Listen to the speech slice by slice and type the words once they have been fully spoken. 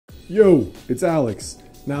Yo, it's Alex.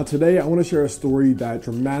 Now today I want to share a story that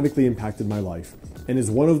dramatically impacted my life and is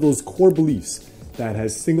one of those core beliefs that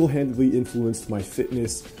has single-handedly influenced my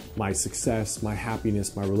fitness, my success, my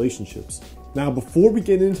happiness, my relationships. Now before we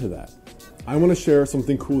get into that, I want to share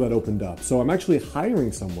something cool that opened up. So I'm actually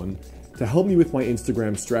hiring someone to help me with my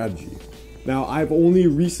Instagram strategy. Now I've only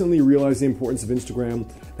recently realized the importance of Instagram,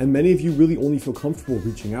 and many of you really only feel comfortable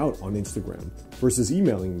reaching out on Instagram versus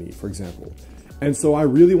emailing me, for example. And so I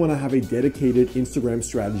really want to have a dedicated Instagram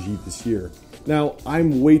strategy this year. Now,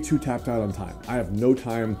 I'm way too tapped out on time. I have no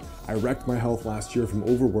time. I wrecked my health last year from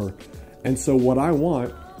overwork. And so what I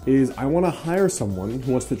want is I want to hire someone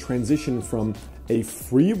who wants to transition from a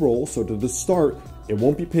free role, so to the start, it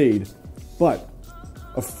won't be paid, but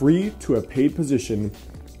a free to a paid position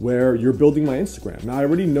where you're building my Instagram. Now, I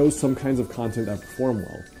already know some kinds of content that perform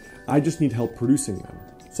well. I just need help producing them.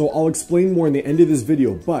 So I'll explain more in the end of this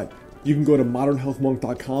video, but you can go to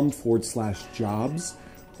modernhealthmonk.com/jobs,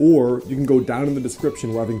 or you can go down in the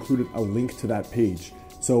description where I've included a link to that page.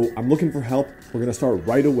 So I'm looking for help. We're gonna start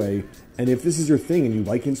right away. And if this is your thing and you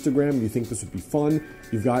like Instagram, you think this would be fun,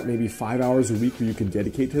 you've got maybe 5 hours a week where you can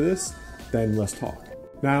dedicate to this, then let's talk.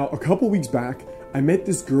 Now, a couple weeks back, I met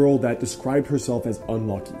this girl that described herself as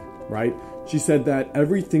unlucky, right? She said that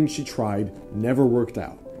everything she tried never worked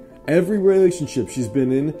out. Every relationship she's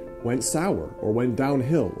been in went sour or went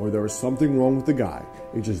downhill, or there was something wrong with the guy.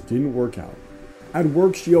 It just didn't work out. At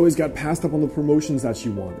work, she always got passed up on the promotions that she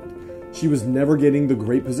wanted. She was never getting the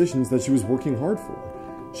great positions that she was working hard for.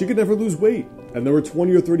 She could never lose weight, and there were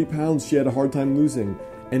 20 or 30 pounds she had a hard time losing.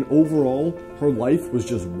 And overall, her life was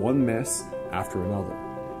just one mess after another.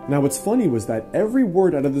 Now, what's funny was that every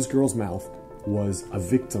word out of this girl's mouth was a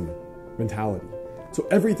victim mentality. So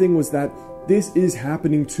everything was that this is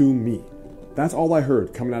happening to me. That's all I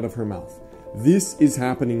heard coming out of her mouth. This is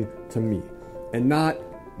happening to me, and not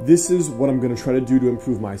this is what I'm going to try to do to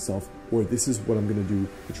improve myself, or this is what I'm going to do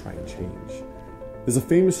to try and change. There's a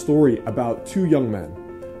famous story about two young men,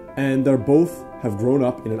 and they're both have grown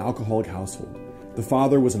up in an alcoholic household. The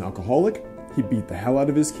father was an alcoholic, he beat the hell out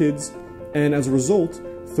of his kids, and as a result,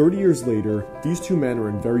 30 years later, these two men are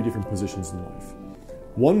in very different positions in life.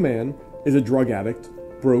 One man is a drug addict,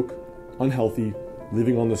 broke, unhealthy,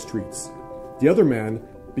 living on the streets. The other man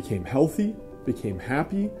became healthy, became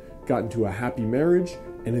happy, got into a happy marriage,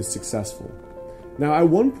 and is successful. Now, at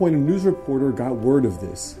one point, a news reporter got word of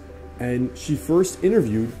this, and she first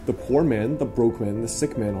interviewed the poor man, the broke man, the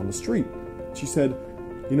sick man on the street. She said,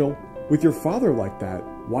 you know, with your father like that,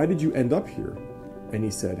 why did you end up here? And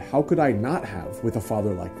he said, how could I not have with a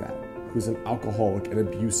father like that, who's an alcoholic and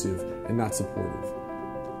abusive and not supportive?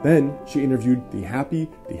 Then she interviewed the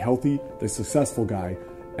happy, the healthy, the successful guy,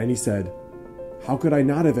 and he said, how could I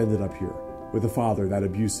not have ended up here with a father that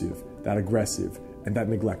abusive, that aggressive, and that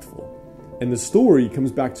neglectful? And the story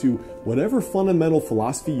comes back to whatever fundamental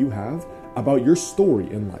philosophy you have about your story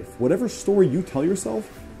in life. Whatever story you tell yourself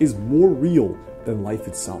is more real than life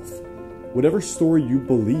itself. Whatever story you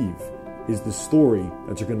believe is the story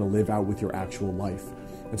that you're going to live out with your actual life.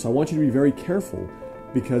 And so I want you to be very careful,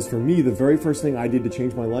 because for me, the very first thing I did to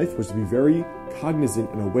change my life was to be very cognizant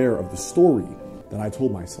and aware of the story that I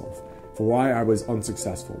told myself for why I was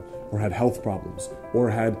unsuccessful, or had health problems, or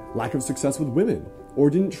had lack of success with women, or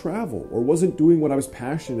didn't travel, or wasn't doing what I was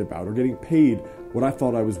passionate about, or getting paid what I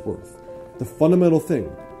thought I was worth. The fundamental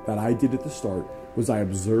thing that I did at the start was I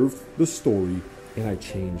observed the story and I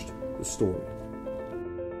changed the story.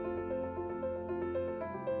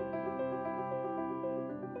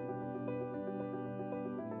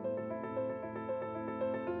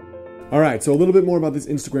 All right, so a little bit more about this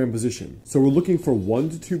Instagram position. So we're looking for 1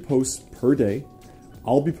 to 2 posts per day.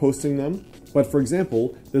 I'll be posting them, but for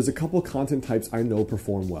example, there's a couple content types I know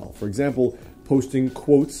perform well. For example, posting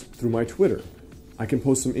quotes through my Twitter. I can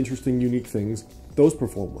post some interesting, unique things. Those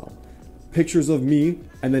perform well. Pictures of me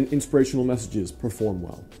and then inspirational messages perform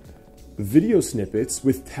well. Video snippets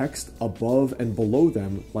with text above and below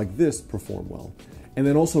them like this perform well. And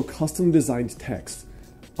then also custom designed text,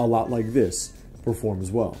 a lot like this, perform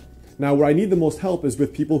as well. Now, where I need the most help is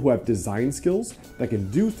with people who have design skills that can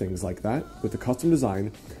do things like that with the custom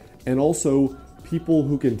design, and also people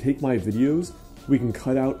who can take my videos, we can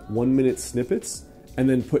cut out 1-minute snippets and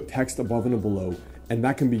then put text above and below, and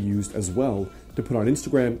that can be used as well to put on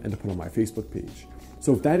Instagram and to put on my Facebook page.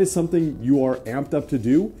 So if that is something you are amped up to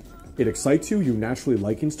do, it excites you, you naturally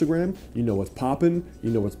like Instagram, you know what's popping, you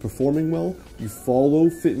know what's performing well, you follow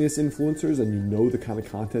fitness influencers and you know the kind of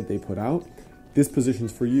content they put out, this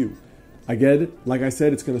position's for you. Again, like I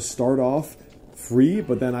said, it's going to start off free,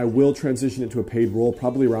 but then I will transition it to a paid role,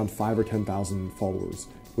 probably around 5,000 or 10,000 followers,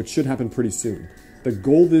 which should happen pretty soon. The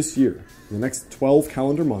goal this year, in the next 12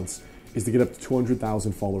 calendar months, is to get up to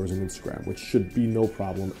 200,000 followers on Instagram, which should be no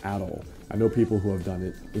problem at all. I know people who have done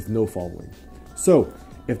it with no following. So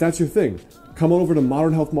if that's your thing, come on over to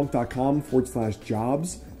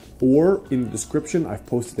modernhealthmonk.com/jobs, or in the description, I've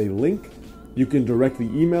posted a link. You can directly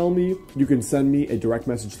email me. You can send me a direct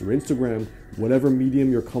message through Instagram, whatever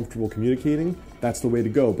medium you're comfortable communicating, that's the way to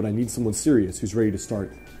go. But I need someone serious who's ready to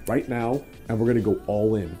start right now, and we're gonna go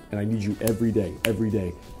all in. And I need you every day, every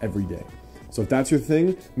day, every day. So if that's your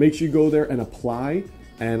thing, make sure you go there and apply.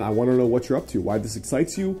 And I wanna know what you're up to, why this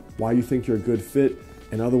excites you, why you think you're a good fit,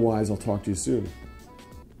 and otherwise I'll talk to you soon.